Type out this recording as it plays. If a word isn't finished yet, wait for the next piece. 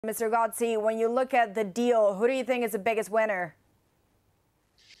Mr. Gozi, when you look at the deal, who do you think is the biggest winner?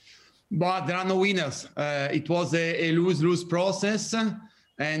 But there are no winners. It was a lose-lose process,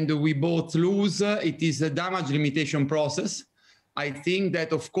 and we both lose. It is a damage limitation process. I think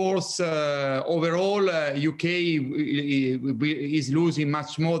that, of course, overall, UK is losing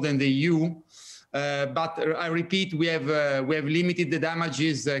much more than the EU. But I repeat, we have limited the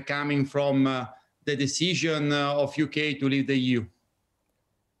damages coming from the decision of UK to leave the EU.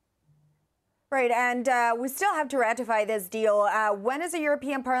 Right, and we still have to ratify this deal. When is the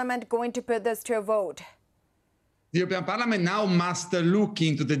European Parliament going to put this to a vote? The European Parliament now must look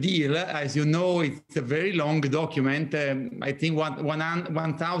into the deal. As you know, it's a very long document, I think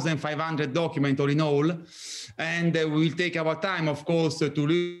 1,500 documents all in all. And we will take our time, of course, to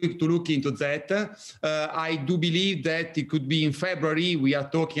look into that. I do believe that it could be in February. We are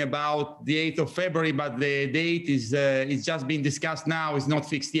talking about the 8th of February, but the date is just being discussed now. It's not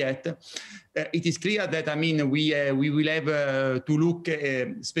fixed yet. It is clear that, I mean, we will have to look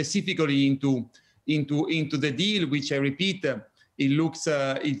specifically into the deal, which I repeat, it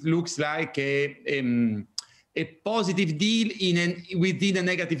looks like a positive deal within a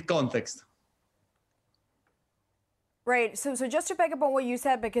negative context. Right. So just to pick up on what you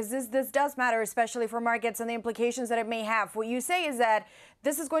said, because this does matter, especially for markets and the implications that it may have. What you say is that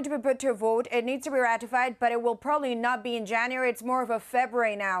this is going to be put to a vote. It needs to be ratified, but it will probably not be in January. It's more of a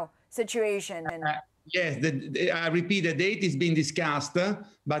February now situation. Yes, I repeat, the date is being discussed,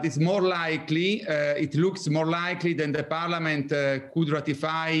 but it's more likely, it looks more likely than the Parliament could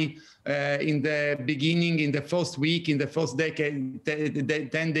ratify in the beginning, in the first week, in the first decade,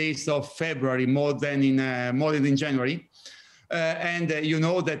 10 days of February, more than in January. And you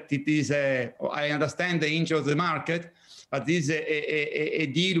know that it is, I understand the interest of the market, but this is a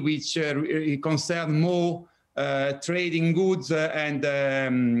deal which concerns more trading goods and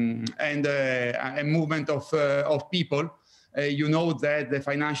movement of people. You know that the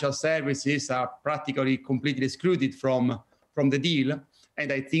financial services are practically completely excluded from the deal,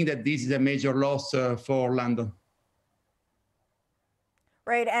 and I think that this is a major loss for London.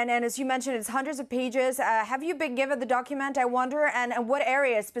 Right, and as you mentioned, it's hundreds of pages. Have you been given the document, I wonder, and what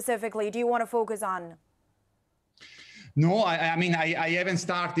areas specifically do you want to focus on? No, I mean, I haven't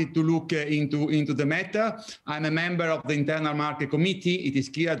started to look into the matter. I'm a member of the Internal Market Committee. It is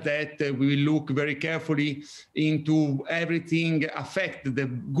clear that we will look very carefully into everything affect the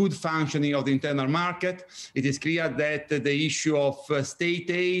good functioning of the internal market. It is clear that the issue of state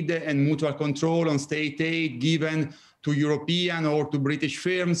aid and mutual control on state aid given to European or to British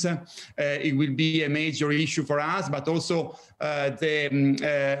firms, it will be a major issue for us, but also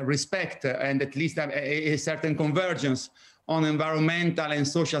the respect and at least a certain convergence on environmental and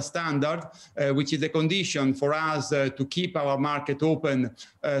social standard, which is a condition for us to keep our market open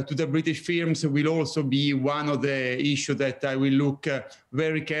to the British firms, will also be one of the issues that I will look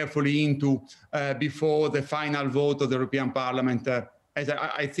very carefully into before the final vote of the European Parliament, as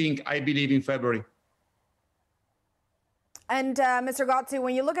I believe in February. And Mr. Gozi,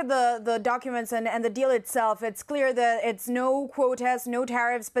 when you look at the documents and the deal itself, it's clear that it's no quotas, no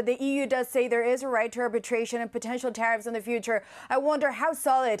tariffs, but the EU does say there is a right to arbitration and potential tariffs in the future. I wonder how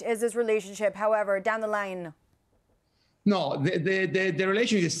solid is this relationship, however, down the line? No, the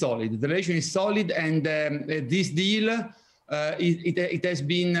relation is solid. The relation is solid, and this deal, it has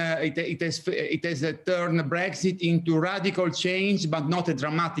turned Brexit into radical change, but not a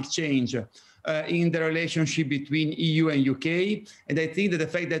dramatic change. In the relationship between EU and UK. And I think that the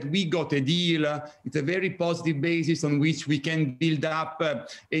fact that we got a deal, it's a very positive basis on which we can build up a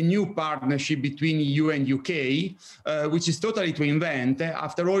new partnership between EU and UK, which is totally to invent.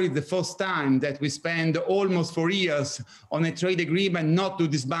 After all, it's the first time that we spend almost 4 years on a trade agreement, not to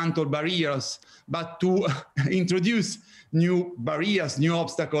dismantle barriers, but to introduce new barriers, new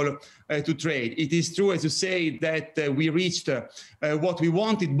obstacles to trade. It is true, as you say, that we reached what we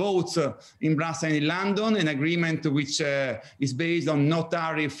wanted both in Brussels and in London, an agreement which is based on no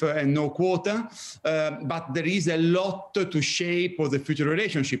tariff and no quota, but there is a lot to shape for the future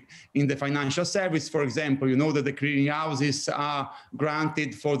relationship. In the financial service, for example, you know that the clearing houses are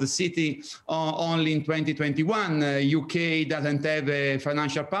granted for the city only in 2021. UK doesn't have a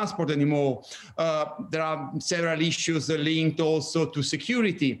financial passport anymore. There are several issues linked also to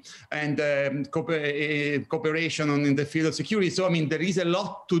security and cooperation in the field of security. So, I mean, there is a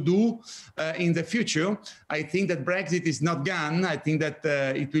lot to do in the future. I think that Brexit is not gone. I think that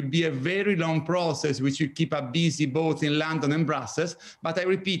it will be a very long process, which will keep us busy both in London and Brussels. But I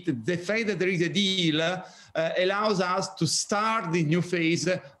repeat, the fact that there is a deal allows us to start the new phase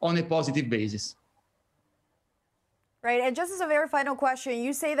on a positive basis. Right. And just as a very final question,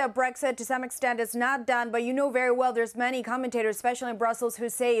 you say that Brexit to some extent is not done, but you know very well there's many commentators, especially in Brussels, who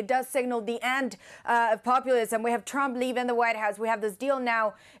say it does signal the end of populism. We have Trump leaving the White House. We have this deal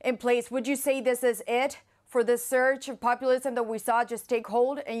now in place. Would you say this is it for this surge of populism that we saw just take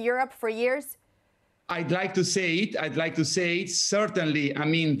hold in Europe for years? I'd like to say it. I'd like to say it. Certainly, I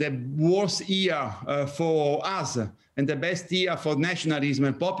mean, the worst year for us and the best year for nationalism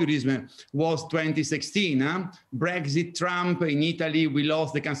and populism was 2016. Brexit, Trump. In Italy, we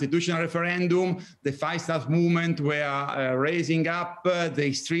lost the constitutional referendum. The Five Stars movement were raising up. The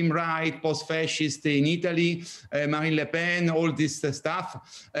extreme right, post-fascist in Italy, Marine Le Pen, all this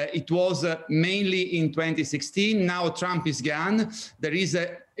stuff. It was mainly in 2016. Now Trump is gone. There is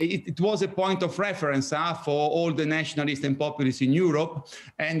it was a point of reference for all the nationalists and populists in Europe.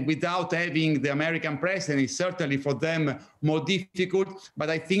 And without having the American president, it's certainly for them more difficult. But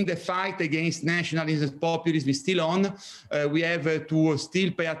I think the fight against nationalism and populism is still on. We have to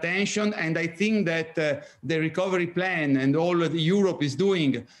still pay attention. And I think that the recovery plan and all that Europe is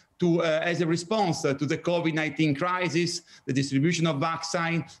doing as a response to the COVID-19 crisis, the distribution of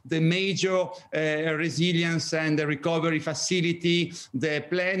vaccine, the major resilience and the recovery facility, the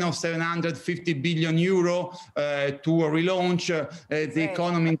plan of 750 billion euro to relaunch the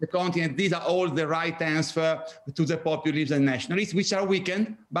economy in the continent. These are all the right answer to the populists and nationalists, which are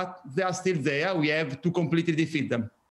weakened, but they are still there. We have to completely defeat them.